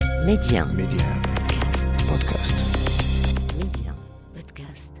Média. Podcast. Média.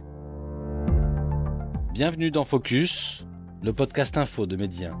 Podcast. Bienvenue dans Focus, le podcast info de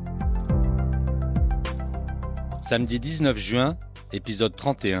Média. Samedi 19 juin, épisode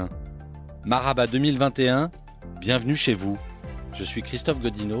 31. Marhaba 2021, bienvenue chez vous. Je suis Christophe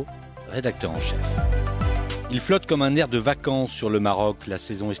Godino, rédacteur en chef. Il flotte comme un air de vacances sur le Maroc. La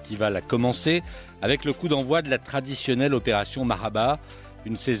saison estivale a commencé avec le coup d'envoi de la traditionnelle opération Marhaba.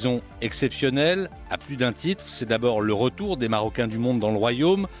 Une saison exceptionnelle, à plus d'un titre. C'est d'abord le retour des Marocains du Monde dans le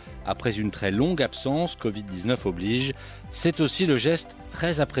Royaume, après une très longue absence, Covid-19 oblige. C'est aussi le geste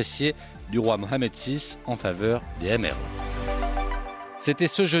très apprécié du Roi Mohammed VI en faveur des MRE. C'était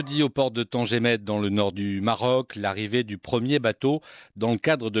ce jeudi au port de Tangemed dans le nord du Maroc, l'arrivée du premier bateau dans le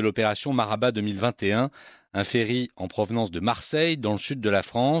cadre de l'opération Marhaba 2021, un ferry en provenance de Marseille dans le sud de la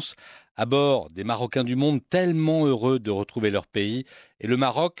France. À bord, des Marocains du monde tellement heureux de retrouver leur pays et le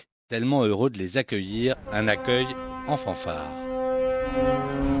Maroc tellement heureux de les accueillir, un accueil en fanfare.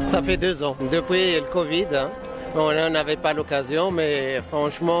 Ça fait 2 ans, depuis le Covid. On n'avait pas l'occasion, mais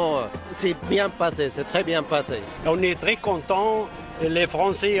franchement, c'est bien passé, c'est très bien passé. On est très contents. Les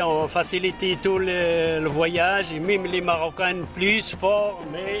Français ont facilité tout le voyage et même les Marocains plus fort,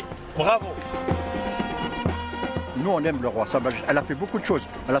 mais bravo. Nous, on aime le roi. Elle a fait beaucoup de choses.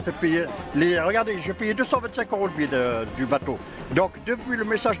 Elle a fait payer... Regardez, j'ai payé 225 € le billet du bateau. Donc, depuis le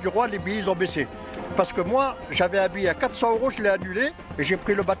message du roi, les billets ils ont baissé. Parce que moi, j'avais un billet à 400 €, je l'ai annulé et j'ai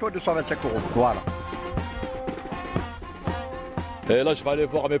pris le bateau à 225 €. Voilà. Et là, je vais aller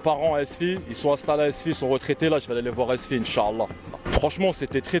voir mes parents à Esfi. Ils sont installés à Esfi, ils sont retraités. Là, je vais aller les voir à Esfi, Inch'Allah. Franchement,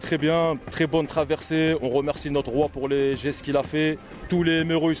 c'était très bien. Très bonne traversée. On remercie notre roi pour les gestes qu'il a fait. Tous les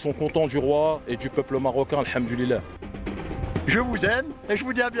Émireux, ils sont contents du roi et du peuple marocain, alhamdoulilah. Je vous aime et je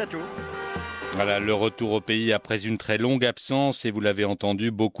vous dis à bientôt. Voilà, le retour au pays après une très longue absence. Et vous l'avez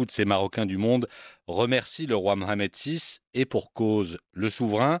entendu, beaucoup de ces Marocains du monde remercient le roi Mohammed VI. Et pour cause, le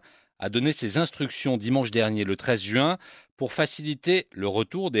souverain a donné ses instructions dimanche dernier, le 13 juin, pour faciliter le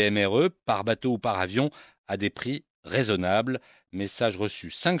retour des MRE par bateau ou par avion à des prix raisonnables. Message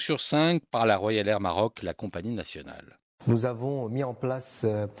reçu 5 sur 5 par la Royal Air Maroc, la compagnie nationale. Nous avons mis en place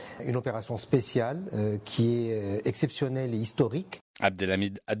une opération spéciale qui est exceptionnelle et historique.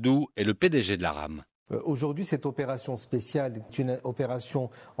 Abdelhamid Hadou est le PDG de la RAM. Aujourd'hui, cette opération spéciale est une opération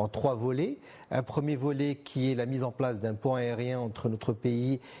en 3 volets. Un premier volet qui est la mise en place d'un pont aérien entre notre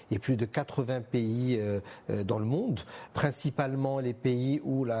pays et plus de 80 pays dans le monde, principalement les pays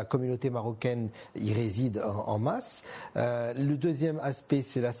où la communauté marocaine y réside en masse. Le deuxième aspect,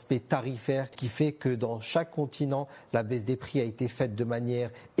 c'est l'aspect tarifaire qui fait que dans chaque continent, la baisse des prix a été faite de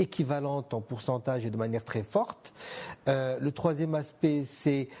manière équivalente en pourcentage et de manière très forte. Le troisième aspect,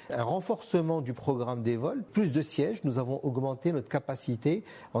 c'est un renforcement du programme des vols, plus de sièges. Nous avons augmenté notre capacité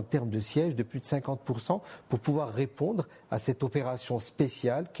en termes de sièges de plus de 50% pour pouvoir répondre à cette opération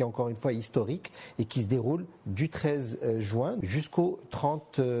spéciale qui est encore une fois historique et qui se déroule du 13 juin jusqu'au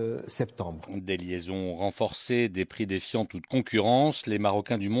 30 septembre. Des liaisons renforcées, des prix défiant toute concurrence, les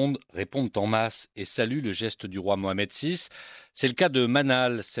Marocains du monde répondent en masse et saluent le geste du roi Mohammed VI. C'est le cas de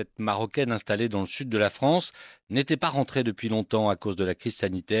Manal, cette Marocaine installée dans le sud de la France, n'était pas rentrée depuis longtemps à cause de la crise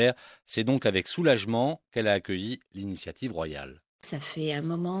sanitaire. C'est donc avec soulagement qu'elle a accueilli l'initiative royale. Ça fait un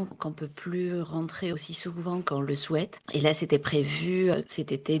moment qu'on ne peut plus rentrer aussi souvent qu'on le souhaite. Et là, c'était prévu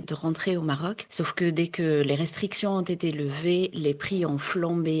cet été de rentrer au Maroc. Sauf que dès que les restrictions ont été levées, les prix ont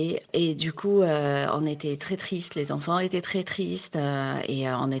flambé. Et du coup, on était très tristes. Les enfants étaient très tristes. Et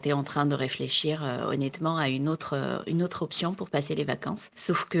on était en train de réfléchir honnêtement à une autre option pour passer les vacances.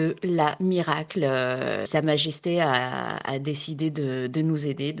 Sauf que là, miracle, Sa Majesté a décidé de nous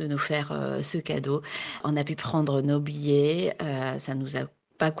aider, de nous faire ce cadeau. On a pu prendre nos billets. Ça nous a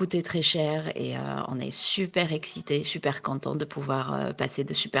pas coûté très cher et on est super excités, super contents de pouvoir passer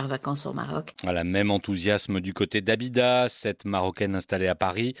de super vacances au Maroc. Voilà, même enthousiasme du côté d'Abida. Cette Marocaine installée à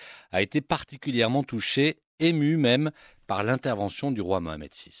Paris a été particulièrement touchée, émue même, par l'intervention du roi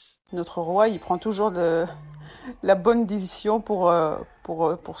Mohammed VI. Notre roi, il prend toujours la bonne décision pour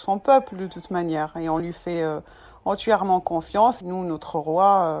son peuple de toute manière et on lui fait entièrement confiance. Nous, notre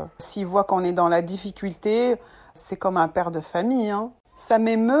roi, s'il voit qu'on est dans la difficulté, c'est comme un père de famille. Ça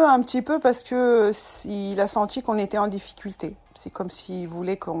m'émeut un petit peu parce que il a senti qu'on était en difficulté. C'est comme s'il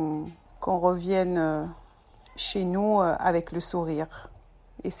voulait qu'on revienne chez nous avec le sourire.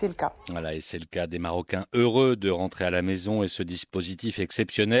 Et c'est le cas. Voilà, et c'est le cas des Marocains heureux de rentrer à la maison et ce dispositif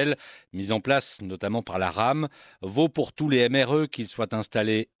exceptionnel, mis en place notamment par la RAM, vaut pour tous les MRE, qu'ils soient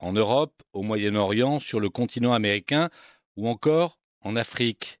installés en Europe, au Moyen-Orient, sur le continent américain ou encore en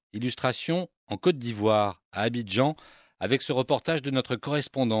Afrique. Illustration en Côte d'Ivoire, à Abidjan, avec ce reportage de notre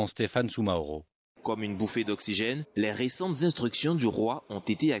correspondant Stéphane Soumaoro. Comme une bouffée d'oxygène, les récentes instructions du roi ont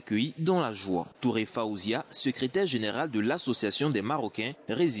été accueillies dans la joie. Touré Faouzia, secrétaire général de l'Association des Marocains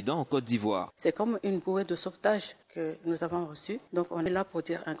résidant en Côte d'Ivoire. C'est comme une bouée de sauvetage que nous avons reçue. Donc on est là pour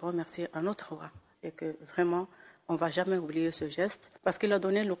dire un grand merci à notre roi et que vraiment on ne va jamais oublier ce geste parce qu'il a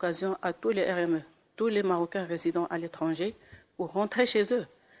donné l'occasion à tous les RME, tous les Marocains résidant à l'étranger pour rentrer chez eux.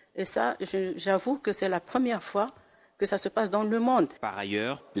 Et ça, j'avoue que c'est la première fois que ça se passe dans le monde. Par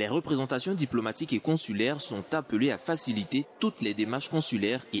ailleurs, les représentations diplomatiques et consulaires sont appelées à faciliter toutes les démarches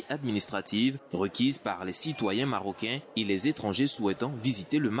consulaires et administratives requises par les citoyens marocains et les étrangers souhaitant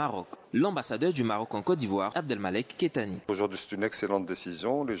visiter le Maroc. L'ambassadeur du Maroc en Côte d'Ivoire, Abdelmalek Kettani. Aujourd'hui, c'est une excellente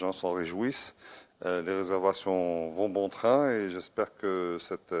décision, les gens s'en réjouissent. Les réservations vont bon train et j'espère que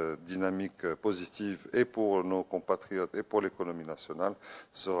cette dynamique positive et pour nos compatriotes et pour l'économie nationale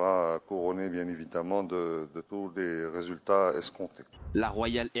sera couronnée bien évidemment de tous les résultats escomptés. La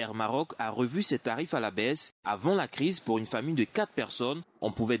Royal Air Maroc a revu ses tarifs à la baisse. Avant la crise, pour une famille de 4 personnes,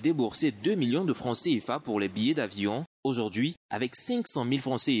 on pouvait débourser 2 millions de francs CFA pour les billets d'avion. Aujourd'hui, avec 500 000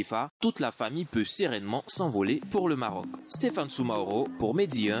 francs CFA, toute la famille peut sereinement s'envoler pour le Maroc. Stéphane Soumaoro pour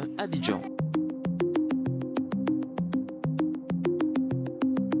Medi 1, Abidjan.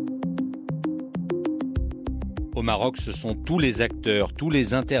 Au Maroc, ce sont tous les acteurs, tous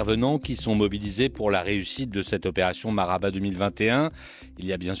les intervenants qui sont mobilisés pour la réussite de cette opération Marhaba 2021. Il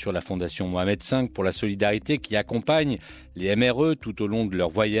y a bien sûr la Fondation Mohammed V pour la solidarité qui accompagne les MRE tout au long de leur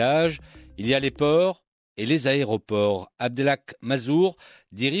voyage. Il y a les ports et les aéroports. Abdelak Mazour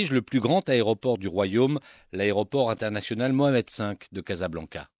dirige le plus grand aéroport du Royaume, l'aéroport international Mohammed V de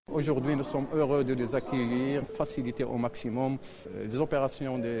Casablanca. Aujourd'hui, nous sommes heureux de les accueillir, faciliter au maximum les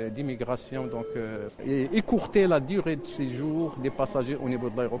opérations d'immigration, et écourter la durée de séjour des passagers au niveau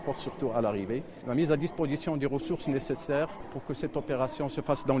de l'aéroport, surtout à l'arrivée. La mise à disposition des ressources nécessaires pour que cette opération se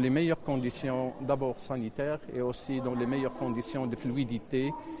fasse dans les meilleures conditions, d'abord sanitaires, et aussi dans les meilleures conditions de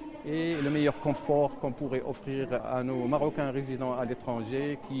fluidité et le meilleur confort qu'on pourrait offrir à nos Marocains résidant à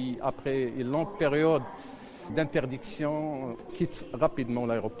l'étranger qui, après une longue période d'interdiction, quittent rapidement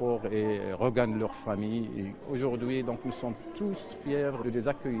l'aéroport et regagnent leur famille. Et aujourd'hui, donc, nous sommes tous fiers de les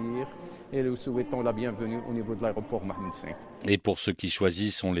accueillir et nous souhaitons la bienvenue au niveau de l'aéroport Mohammed V. Et pour ceux qui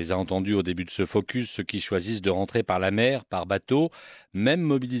choisissent, on les a entendus au début de ce focus, ceux qui choisissent de rentrer par la mer, par bateau, même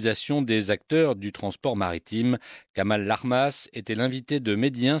mobilisation des acteurs du transport maritime. Kamal Larmas était l'invité de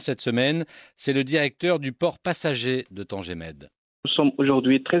Medi 1 cette semaine. C'est le directeur du port passager de Tangemed. Nous sommes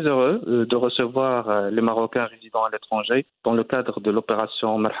aujourd'hui très heureux de recevoir les Marocains résidant à l'étranger dans le cadre de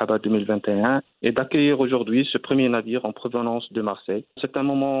l'opération Marhaba 2021 et d'accueillir aujourd'hui ce premier navire en provenance de Marseille. C'est un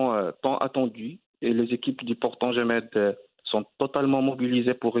moment tant attendu et les équipes du port Tangemed sont totalement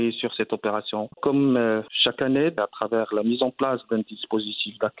mobilisées pour réussir cette opération. Comme chaque année, à travers la mise en place d'un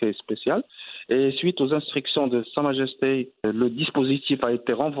dispositif d'accueil spécial et suite aux instructions de Sa Majesté, le dispositif a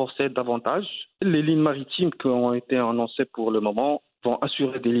été renforcé davantage. Les lignes maritimes qui ont été annoncées pour le moment vont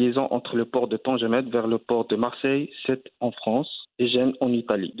assurer des liaisons entre le port de Tangemed vers le port de Marseille, Sète en France et Gênes en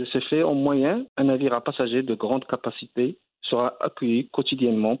Italie. De ce fait, en moyenne, un navire à passagers de grande capacité sera accueilli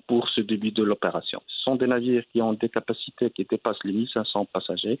quotidiennement pour ce début de l'opération. Ce sont des navires qui ont des capacités qui dépassent les 1500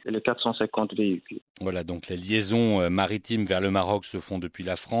 passagers et les 450 véhicules. Voilà, donc les liaisons maritimes vers le Maroc se font depuis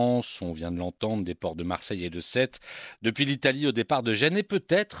la France, on vient de l'entendre, des ports de Marseille et de Sète, depuis l'Italie au départ de Gênes et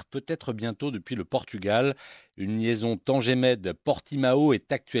peut-être bientôt depuis le Portugal. Une liaison Tangemed-Portimao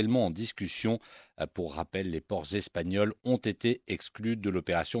est actuellement en discussion. Pour rappel, les ports espagnols ont été exclus de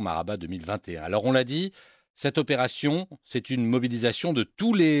l'opération Marhaba 2021. Alors on l'a dit, cette opération, c'est une mobilisation de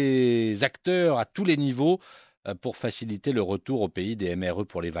tous les acteurs à tous les niveaux pour faciliter le retour au pays des MRE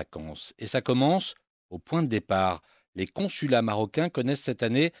pour les vacances. Et ça commence au point de départ. Les consulats marocains connaissent cette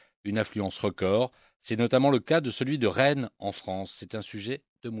année une affluence record. C'est notamment le cas de celui de Rennes en France. C'est un sujet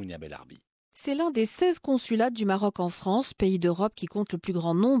de Mounia Belarbi. C'est l'un des 16 consulats du Maroc en France, pays d'Europe qui compte le plus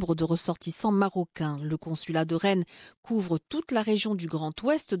grand nombre de ressortissants marocains. Le consulat de Rennes couvre toute la région du Grand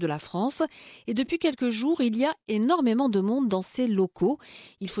Ouest de la France et depuis quelques jours, il y a énormément de monde dans ces locaux.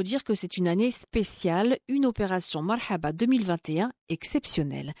 Il faut dire que c'est une année spéciale, une opération Marhaba 2021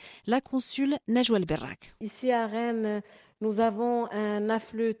 exceptionnelle. La consule Najwa El Berrak. Ici à Rennes, Nous avons un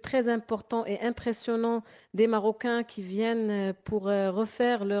afflux très important et impressionnant des Marocains qui viennent pour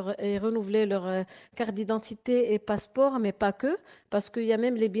refaire et renouveler leur carte d'identité et passeport, mais pas que, parce qu'il y a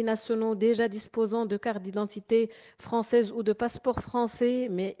même les binationaux déjà disposant de carte d'identité française ou de passeport français,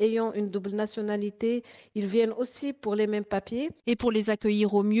 mais ayant une double nationalité. Ils viennent aussi pour les mêmes papiers. Et pour les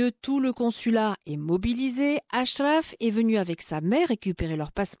accueillir au mieux, tout le consulat est mobilisé. Ashraf est venu avec sa mère récupérer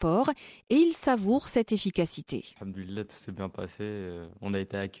leur passeport et il savoure cette efficacité. Alhamdoulilah, tout s'est bien passé. On a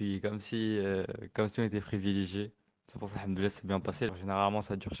été accueillis comme si on était privilégiés. C'est pour ça, alhamdoulilah, c'est bien passé. Généralement,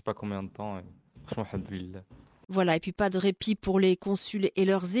 ça dure je sais pas combien de temps. Franchement, alhamdoulilah. Voilà, et puis pas de répit pour les consuls et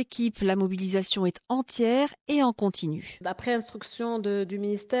leurs équipes. La mobilisation est entière et en continu. D'après instruction du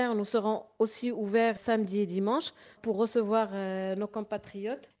ministère, nous serons aussi ouverts samedi et dimanche pour recevoir nos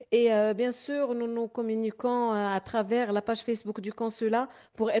compatriotes. Et bien sûr, nous nous communiquons à travers la page Facebook du consulat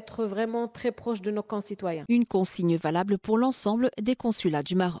pour être vraiment très proche de nos concitoyens. Une consigne valable pour l'ensemble des consulats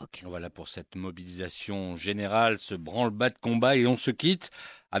du Maroc. Voilà pour cette mobilisation générale, ce branle-bas de combat, et on se quitte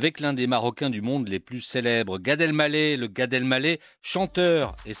avec l'un des Marocains du monde les plus célèbres, Gad Elmaleh, le Gad Elmaleh,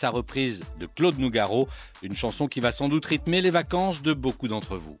 chanteur, et sa reprise de Claude Nougaro, une chanson qui va sans doute rythmer les vacances de beaucoup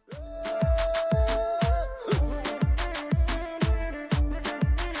d'entre vous.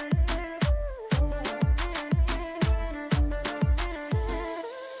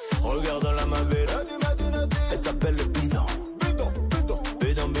 Regarde-la ma ville, elle s'appelle le bidon.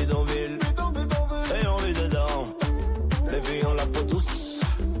 Bidonville, et on vit dedans. Les filles ont la peau douce,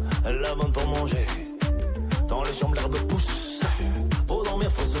 elles la vendent pour manger. Dans les chambres l'herbe pousse, pour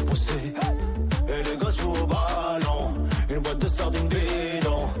dormir faut se pousser. Et les gars jouent au ballon, une boîte de sardines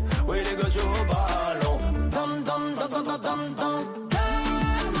bidon. Oui les gars jouent au ballon. Dam dam dam dam dam dam dam.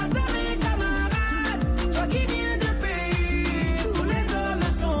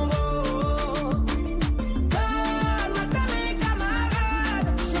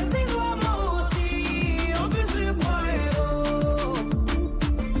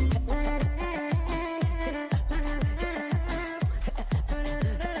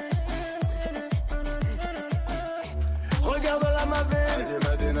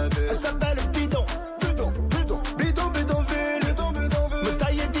 Elle s'appelle Bidon, Bidonville. Me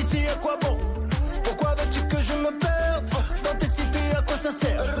tailler d'ici à quoi bon? Pourquoi veux-tu que je me perde dans tes cités, à quoi ça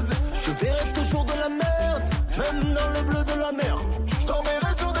sert? Je verrai toujours de la merde, même dans le bleu de la mer. Je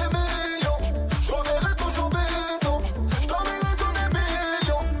dormirai sur des millions, je reverrai toujours Bidon. Je dormirai sur des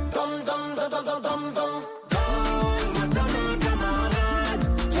millions. Dam dam dam dam dam dam dam. Madame camarade,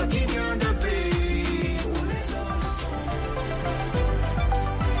 toi qui viens d'un pays où les hommes sont.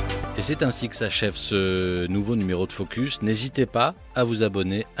 Et c'est ainsi que s'achève ce nouveau numéro de Focus. N'hésitez pas à vous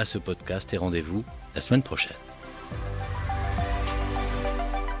abonner à ce podcast et rendez-vous la semaine prochaine.